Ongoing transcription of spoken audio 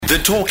The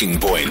Talking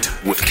Point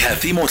with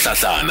Kathy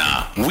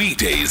Motlatlana.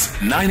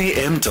 Weekdays, 9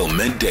 a.m. till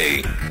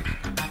midday.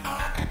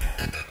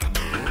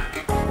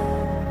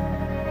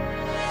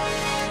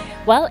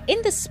 Well,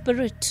 in the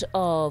spirit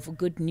of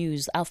good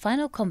news, our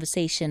final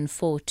conversation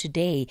for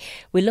today,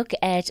 we look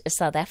at a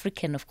South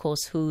African, of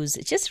course, who's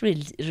just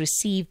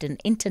received an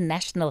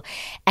international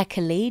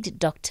accolade,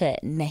 Dr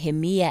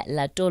Nehemiah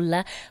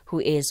Latolla,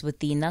 who is with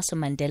the Nelson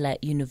Mandela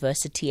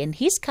University, and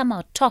he's come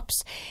out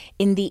tops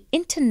in the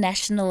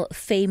International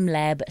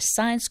FameLab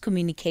Science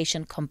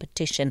Communication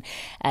Competition.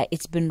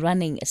 It's been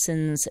running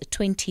since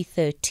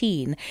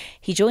 2013.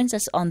 He joins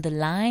us on the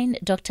line.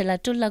 Dr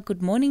Latolla,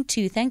 good morning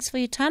to you. Thanks for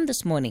your time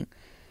this morning.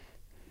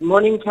 Good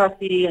morning,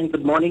 Kathy, and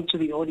good morning to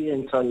the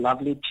audience. So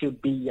lovely to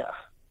be here.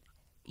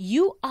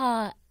 You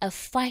are a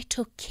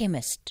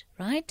phytochemist,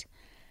 right?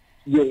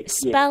 Yes.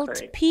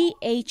 Spelled yes,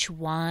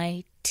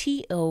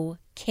 Phyto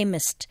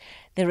chemist,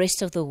 the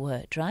rest of the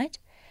word, right?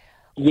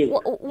 Yes,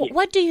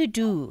 What do you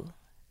do?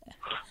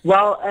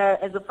 Well,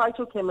 as a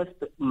phytochemist,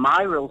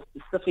 my role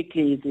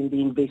specifically is in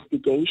the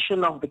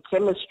investigation of the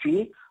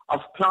chemistry of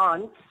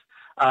plants,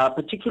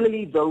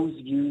 particularly those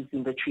used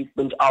in the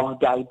treatment of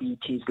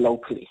diabetes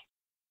locally.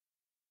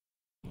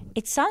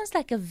 It sounds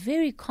like a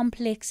very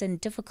complex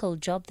and difficult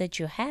job that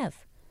you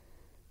have.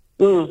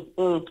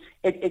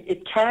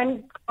 It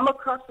can come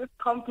across as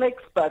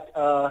complex, but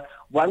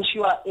once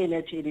you are in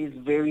it, it is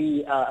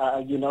very,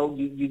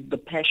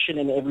 the passion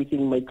and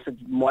everything makes it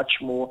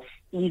much more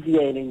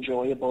easier and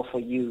enjoyable for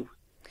you.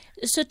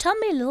 So tell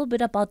me a little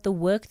bit about the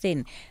work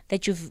then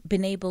that you've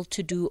been able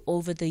to do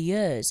over the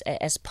years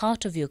as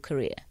part of your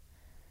career.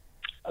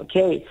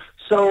 Okay,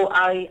 so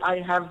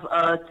I have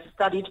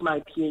studied my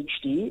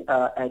PhD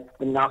at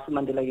the Nelson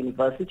Mandela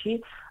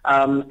University,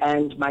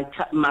 and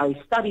my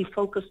study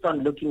focused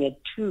on looking at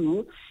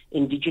two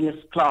indigenous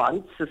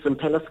plants,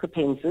 Simpelus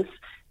capensis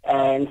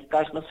and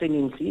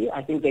Strychnosinense.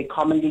 I think they're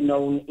commonly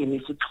known in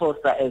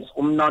isiXhosa as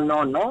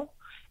umnonono,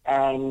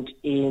 and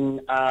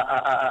in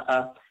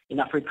Afrikaans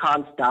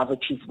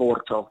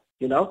Davidjiewortel,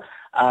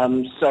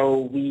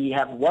 So we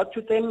have worked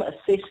with them,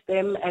 assessed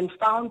them, and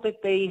found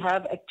that they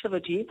have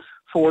activity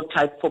for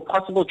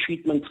possible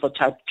treatments for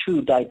type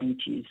 2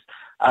 diabetes.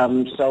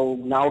 So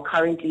now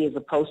currently as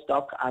a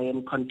postdoc, I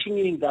am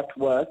continuing that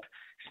work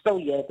still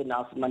here at the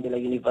Nelson Mandela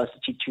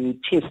University to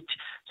test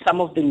some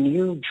of the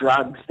new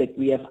drugs that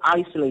we have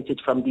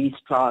isolated from these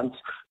plants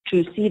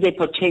to see their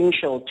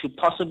potential to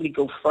possibly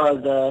go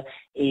further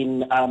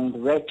in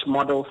rat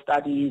model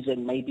studies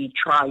and maybe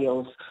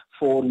trials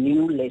for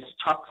new, less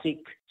toxic,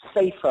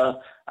 safer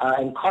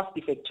and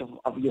cost-effective,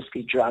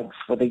 obviously, drugs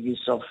for the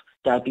use of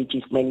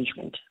diabetes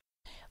management.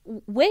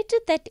 Where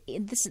did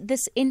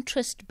this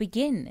interest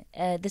begin?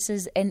 This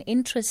is an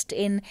interest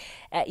in,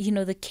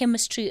 the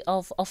chemistry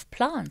of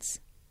plants.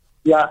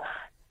 Yeah.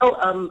 So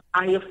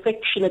I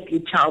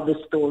affectionately tell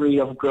the story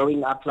of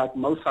growing up like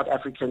most South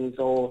Africans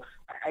or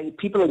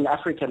people in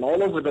Africa and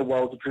all over the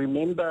world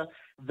remember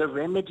the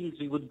remedies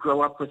we would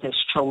grow up with as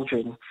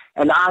children.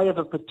 And I have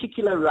a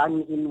particular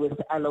run-in with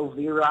aloe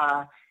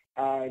vera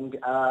and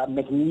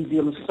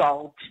magnesium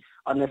salt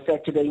on a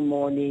Saturday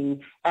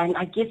morning. And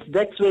I guess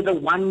that's where the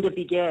wonder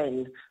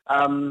began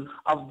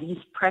of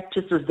these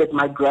practices that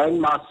my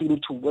grandma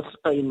seemed to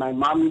whisper in my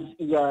mom's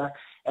ear,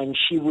 and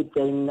she would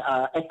then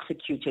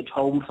execute at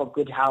home for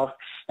good health.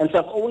 And so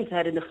I've always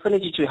had an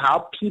affinity to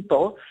help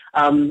people.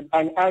 And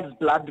as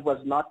blood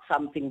was not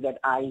something that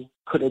I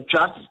could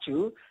adjust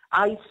to,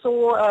 I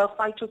saw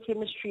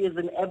phytochemistry as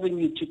an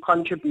avenue to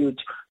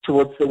contribute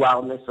towards the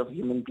wellness of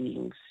human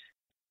beings.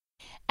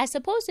 I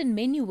suppose in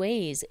many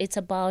ways it's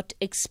about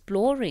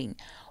exploring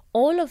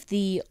all of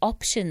the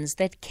options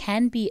that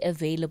can be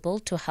available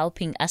to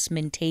helping us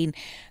maintain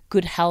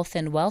good health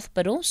and wealth,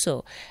 but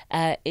also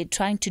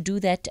trying to do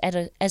that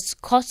at as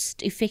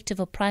cost-effective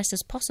a price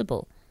as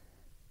possible.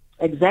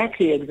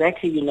 Exactly. As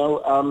we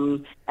know,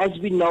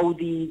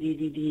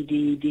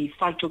 the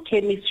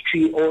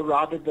phytochemistry, or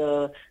rather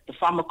the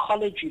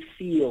pharmacology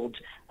field,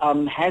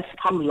 has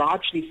come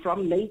largely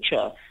from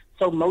nature.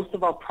 So most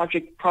of our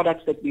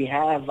products that we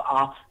have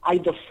are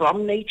either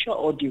from nature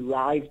or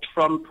derived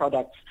from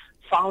products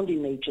found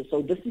in nature.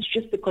 So this is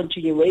just a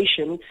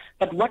continuation.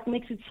 But what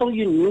makes it so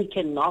unique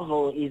and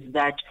novel is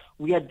that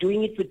we are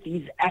doing it with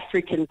these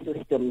African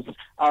systems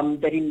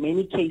that in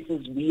many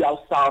cases we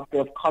ourselves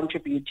have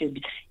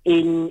contributed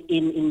in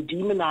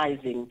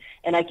demonizing.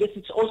 And I guess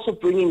it's also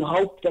bringing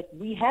hope that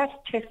we have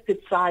tested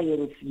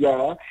science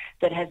here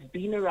that has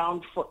been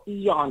around for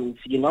eons,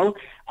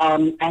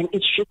 and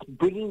it's just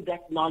bringing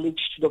that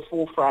knowledge to the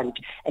forefront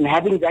and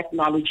having that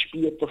knowledge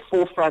be at the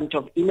forefront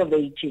of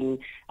innovating,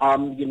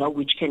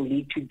 which can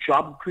lead to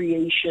job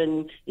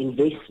creation,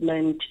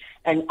 investment,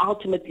 and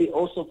ultimately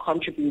also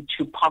contribute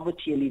to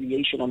poverty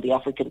alleviation on the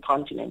African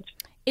continent.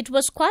 It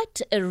was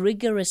quite a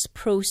rigorous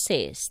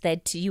process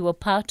that you were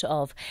part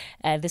of.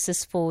 This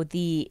is for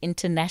the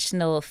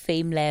International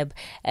FameLab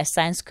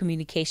Science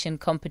Communication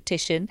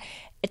Competition.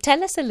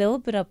 Tell us a little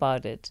bit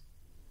about it.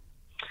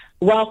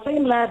 Well,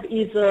 FameLab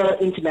is an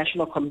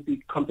international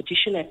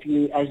competition, as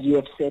you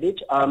have said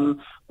it.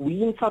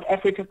 We in South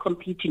Africa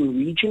compete in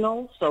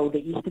regional, so the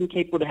Eastern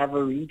Cape would have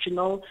a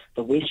regional,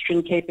 the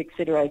Western Cape,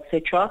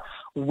 etc.,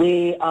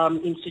 where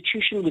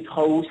institution would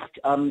host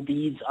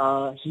these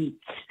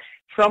heats.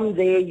 From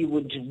there, you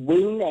would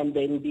win and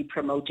then be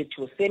promoted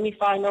to a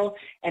semi-final,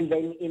 and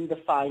then in the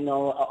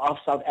final of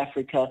South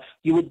Africa,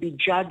 you would be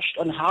judged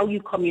on how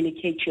you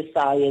communicate your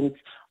science,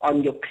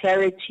 on your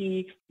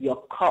clarity, your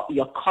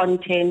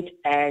content,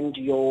 and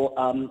your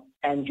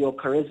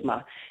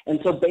charisma. And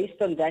so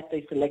based on that,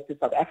 they select the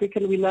South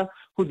African winner,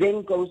 who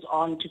then goes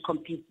on to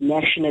compete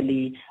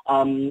nationally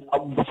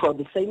for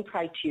the same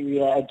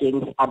criteria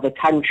against other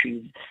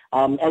countries.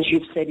 As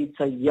you've said, it's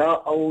a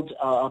year-old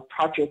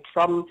project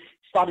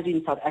started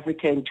in South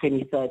Africa in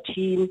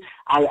 2013.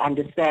 I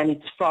understand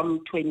it's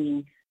from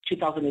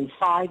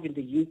 2005 in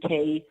the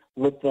UK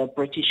with the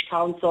British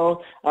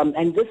Council.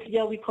 And this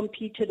year we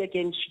competed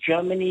against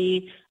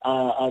Germany,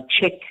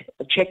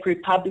 Czech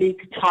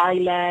Republic,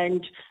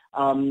 Thailand.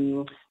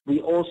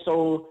 We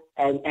also,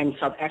 and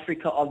South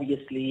Africa,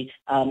 obviously,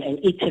 and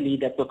Italy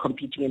that were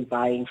competing and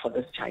vying for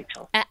this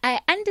title. I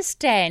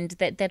understand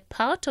that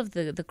part of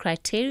the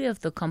criteria of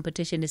the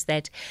competition is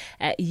that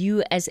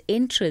you as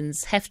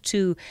entrants have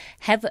to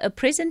have a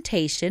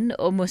presentation,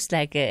 almost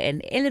like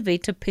an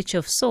elevator pitch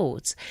of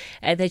sorts,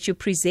 that you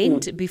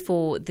present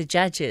before the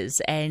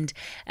judges. And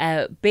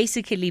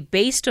basically,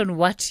 based on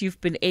what you've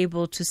been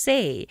able to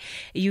say,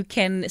 you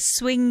can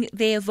swing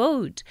their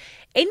vote.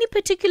 Any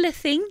particular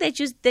thing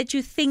that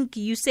you think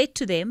you said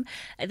to them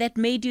that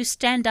made you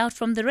stand out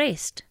from the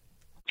rest?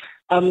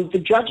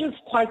 The judges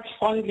quite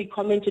fondly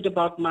commented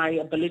about my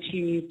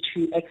ability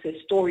to access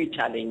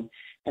storytelling.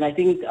 And I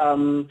think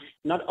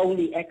not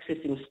only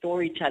accessing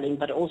storytelling,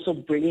 but also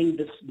bringing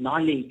this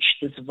knowledge,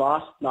 this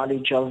vast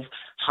knowledge of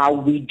how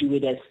we do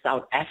it as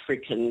South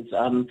Africans,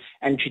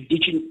 and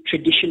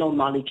traditional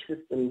knowledge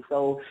systems.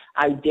 So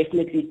I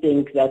definitely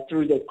think that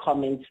through their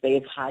comments, they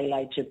have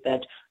highlighted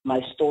that my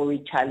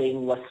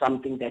storytelling was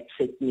something that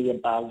set me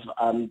above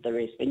the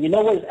rest. And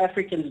as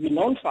Africans, we're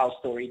known for our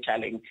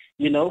storytelling,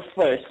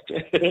 first.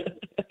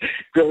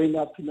 Growing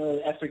up in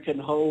an African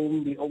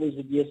home, we always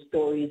would hear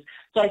stories.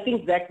 So I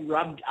think that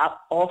rubbed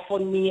off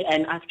on me,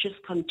 and I've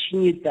just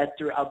continued that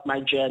throughout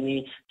my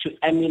journey to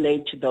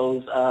emulate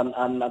those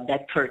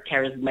that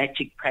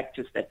charismatic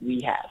practice that we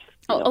have.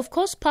 Of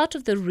course, part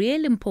of the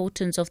real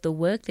importance of the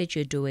work that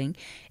you're doing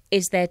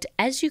is that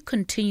as you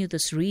continue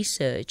this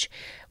research,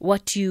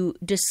 what you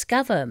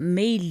discover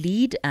may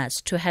lead us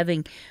to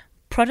having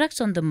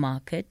products on the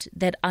market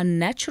that are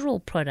natural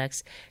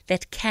products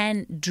that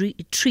can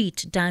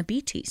treat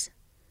diabetes.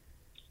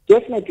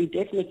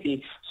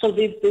 Definitely. So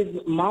there's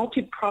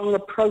multi-pronged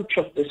approach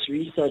of this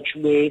research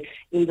where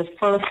in the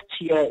first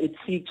year it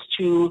seeks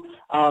to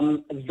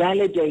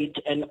validate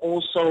and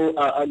also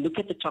look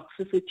at the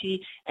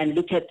toxicity and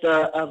look at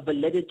the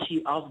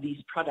validity of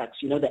these products,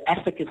 the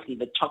efficacy,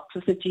 the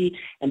toxicity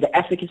and the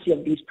efficacy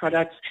of these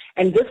products.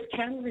 And this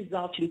can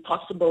result in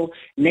possible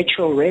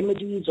natural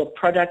remedies or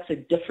products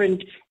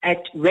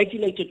at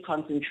regulated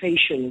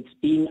concentrations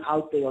being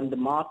out there on the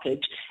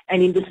market.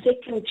 And in the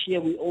second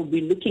year, we will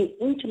be looking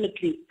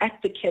intimately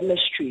at the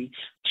chemistry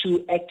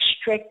to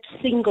extract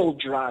single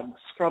drugs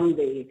from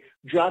the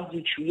drugs,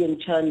 which we in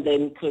turn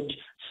then could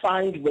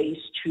find ways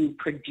to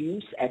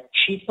produce at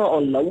cheaper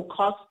or low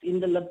cost in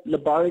the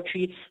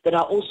laboratory that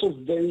are also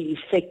very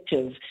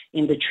effective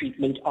in the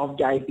treatment of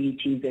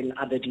diabetes and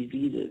other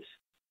diseases.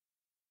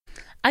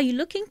 Are you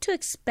looking to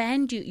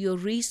expand your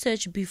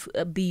research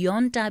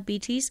beyond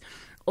diabetes?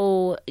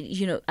 Or,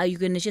 are you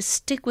going to just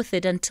stick with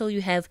it until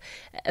you have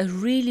a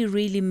really,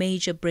 really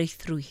major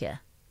breakthrough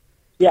here?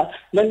 Yeah,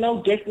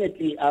 no,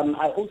 definitely.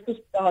 I also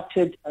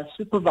started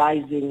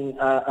supervising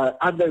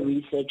other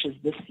researchers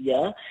this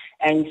year.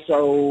 And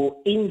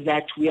so in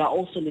that, we are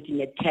also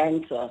looking at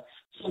cancer.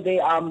 So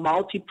there are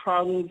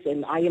multi-prongs,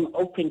 and I am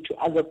open to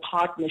other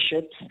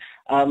partnerships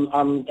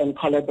and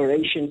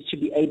collaborations to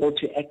be able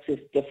to access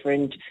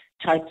different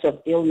types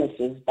of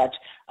illnesses. But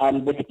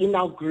within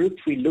our group,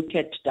 we look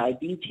at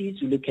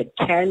diabetes, we look at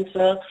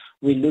cancer,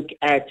 we look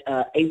at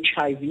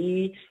HIV,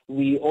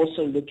 we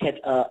also look at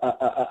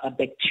a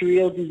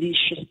bacterial disease,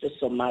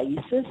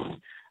 schistosomiasis.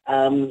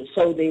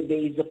 So there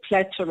is a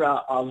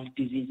plethora of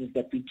diseases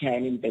that we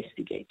can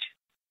investigate.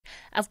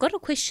 I've got a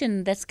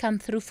question that's come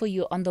through for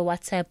you on the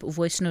WhatsApp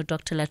voice note,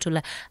 Dr.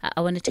 Latolla.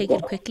 I want to take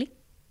it quickly.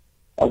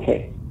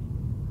 Okay.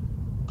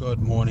 Good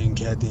morning,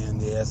 Kathy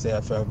and the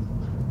SAFM.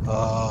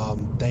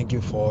 Thank you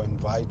for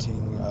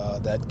inviting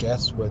that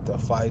guest with the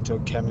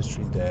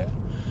phytochemistry there.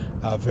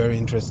 A very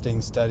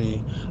interesting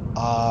study.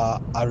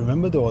 I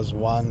remember there was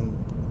one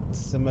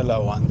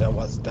similar one that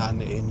was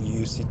done in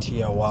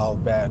UCT a while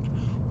back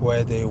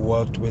where they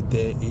worked with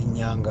the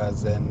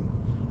inyangas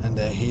and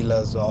the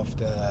healers of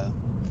the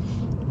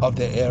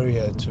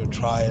area to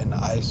try and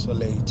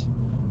isolate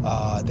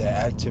the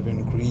active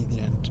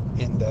ingredient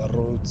in the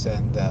roots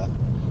and the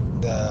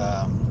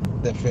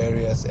the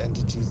various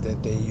entities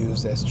that they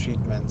use as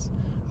treatments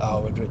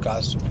with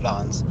regards to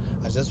plants.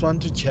 I just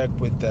want to check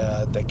with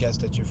the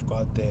guest that you've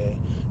got there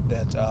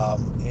that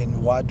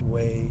in what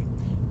way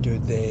do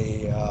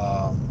they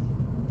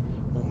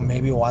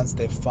maybe once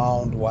they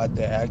found what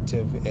the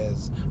active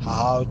is,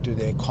 how do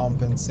they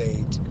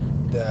compensate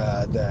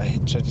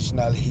the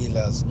traditional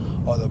healers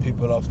or the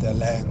people of the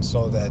land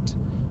so that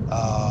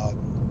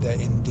the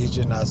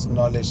indigenous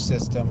knowledge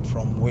system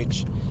from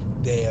which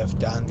they have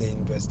done the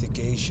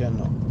investigation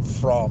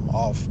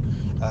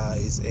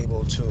is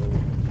able to,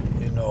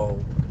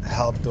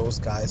 help those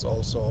guys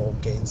also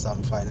gain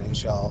some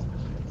financial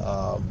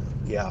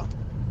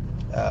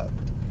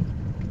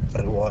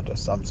reward of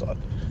some sort.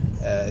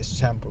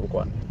 Champ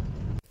one.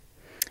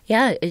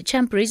 Yeah,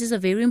 Champ raises a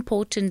very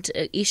important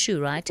issue,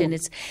 right? And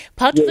it's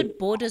part of it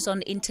borders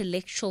on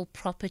intellectual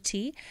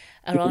property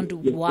around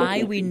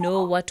why we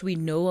know what we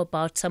know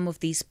about some of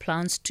these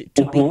plants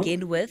to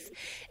begin with,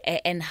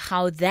 and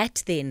how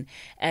that then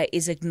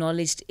is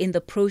acknowledged in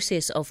the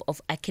process of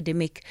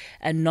academic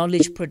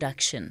knowledge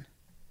production.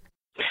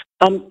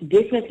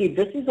 Definitely.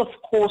 This is, of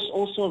course,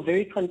 also a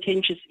very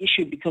contentious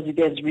issue because it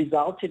has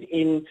resulted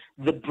in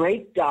the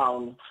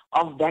breakdown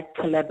of that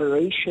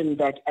collaboration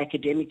that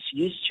academics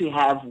used to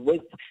have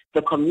with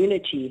the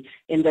community,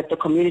 in that the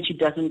community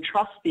doesn't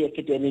trust the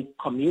academic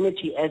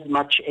community as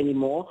much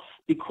anymore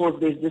because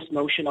there's this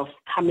notion of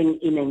coming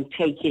in and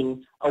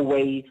taking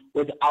away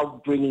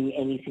without bringing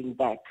anything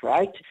back,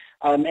 right?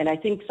 And I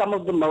think some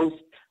of the most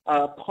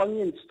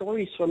poignant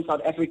stories from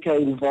South Africa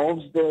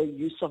involves the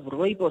use of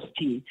rooibos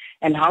tea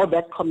and how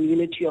that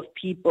community of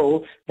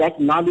people,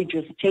 that knowledge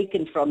is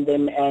taken from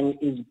them and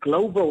is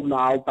global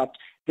now, but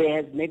there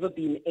has never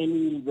been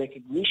any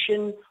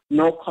recognition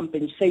nor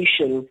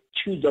compensation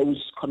to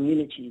those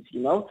communities,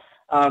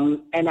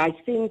 And I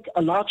think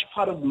a large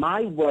part of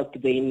my work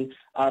then,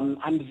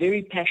 I'm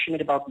very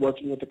passionate about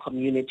working with the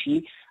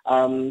community.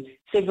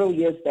 Several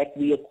years back,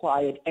 we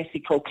acquired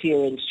ethical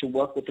clearance to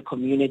work with the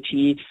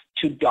community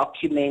to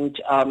document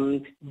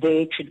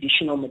their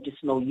traditional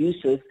medicinal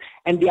uses.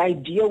 And the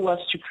idea was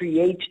to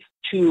create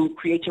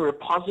a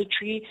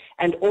repository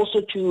and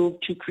also to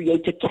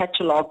create a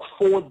catalog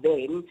for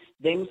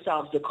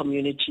themselves, the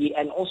community,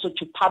 and also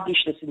to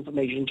publish this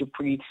information to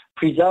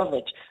preserve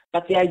it.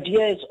 But the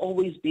idea has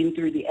always been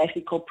through the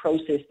ethical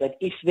process that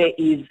if there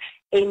is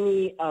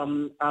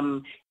anything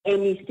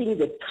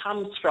that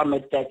comes from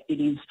it, that it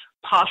is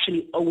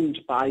partially owned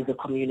by the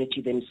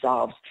community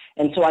themselves.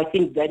 And so I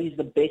think that is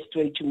the best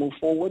way to move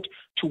forward,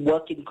 to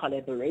work in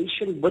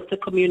collaboration with the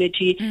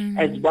community,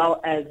 as well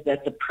as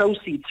that the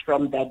proceeds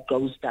from that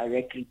goes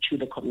directly to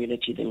the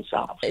community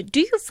themselves.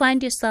 Do you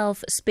find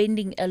yourself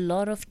spending a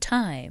lot of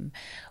time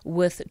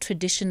with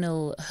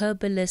traditional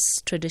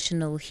herbalists,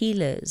 traditional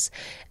healers,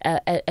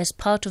 as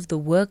part of the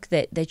work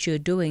that you're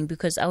doing?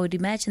 Because I would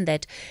imagine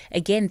that,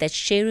 again, that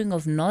sharing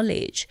of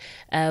knowledge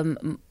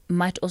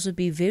might also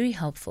be very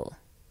helpful.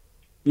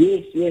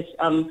 Yes.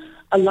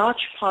 A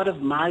large part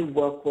of my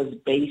work was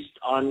based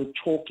on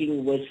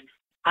talking with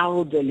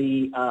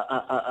elderly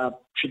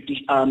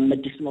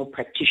medicinal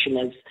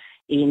practitioners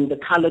in the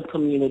colored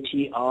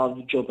community of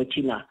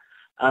Jobatina,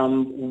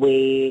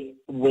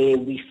 where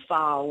we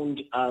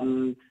found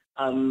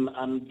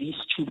these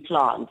two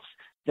plants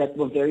that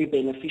were very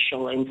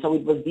beneficial. And so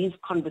it was these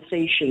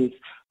conversations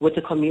with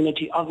the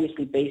community,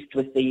 obviously based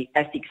with the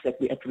ethics that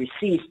we had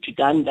received to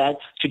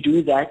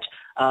do that,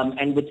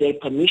 and with their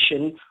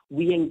permission,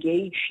 we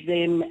engaged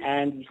them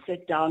and we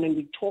sat down and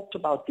we talked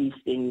about these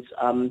things.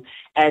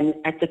 And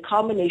at the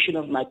culmination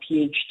of my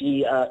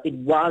PhD, it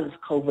was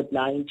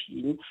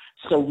COVID-19,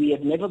 so we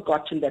have never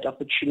gotten that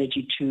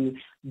opportunity to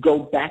go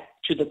back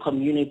to the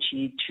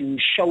community to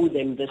show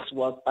them this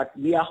work. But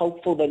we are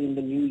hopeful that in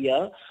the new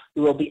year,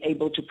 we will be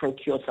able to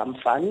procure some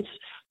funds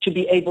to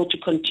be able to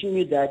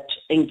continue that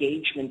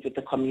engagement with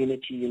the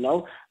community,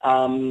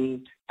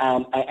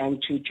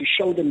 and to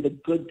show them the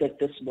good that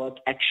this work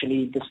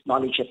this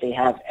knowledge that they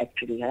have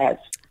actually has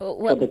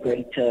for the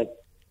greater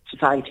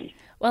society.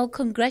 Well,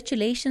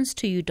 congratulations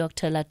to you,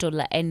 Dr.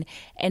 Latolla. And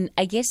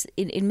I guess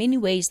in many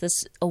ways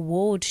this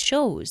award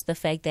shows the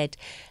fact that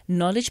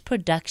knowledge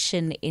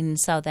production in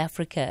South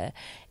Africa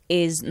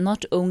is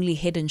not only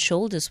head and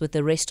shoulders with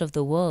the rest of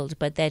the world,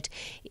 but that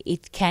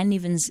it can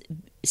even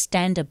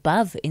stand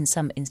above in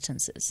some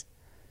instances.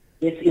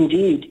 Yes,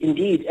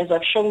 indeed. As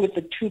I've shown with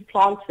the two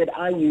plants that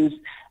I use,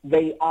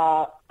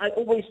 I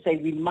always say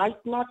we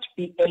might not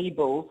be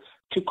able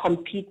to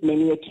compete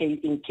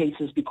in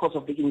cases because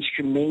of the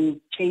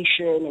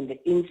instrumentation and the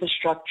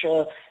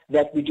infrastructure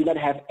that we do not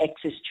have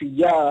access to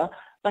here.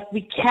 But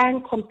we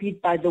can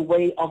compete by the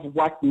way of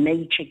what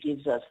nature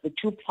gives us. The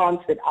two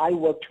plants that I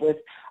worked with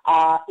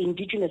are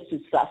indigenous to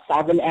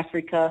Southern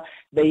Africa.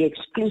 They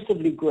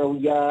exclusively grow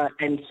here,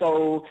 and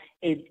so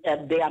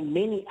there are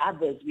many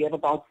others. We have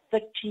about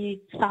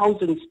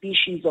 30,000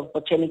 species of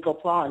botanical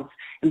plants,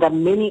 and there are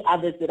many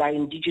others that are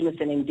indigenous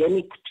and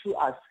endemic to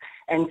us.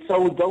 And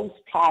so those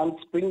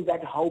plants bring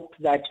that hope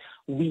that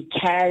we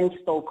can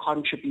still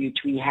contribute.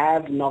 We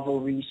have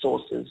novel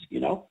resources,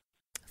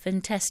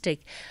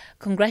 Fantastic.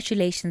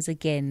 Congratulations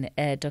again,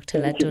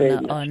 Dr. Thank you very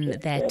Latolla, much. on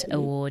that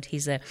award.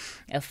 He's a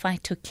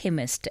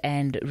phytochemist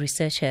and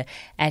researcher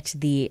at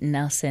the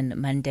Nelson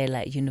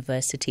Mandela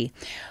University.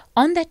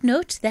 On that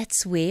note,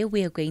 that's where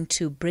we are going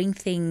to bring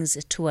things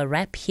to a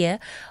wrap here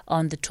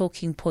on the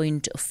talking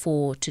point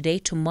for today.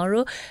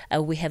 Tomorrow,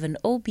 we have an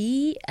OB,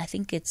 I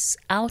think it's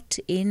out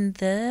in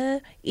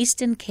the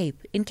Eastern Cape,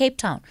 in Cape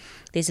Town.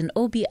 There's an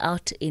OB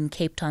out in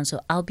Cape Town,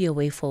 so I'll be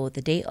away for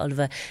the day.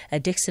 Oliver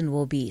Dixon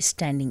will be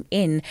standing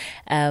in.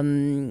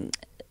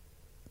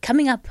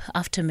 Coming up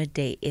after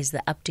midday is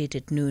the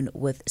Updated Noon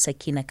with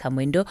Sakina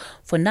Kamwendo.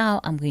 For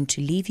now, I'm going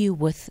to leave you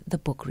with the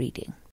book reading.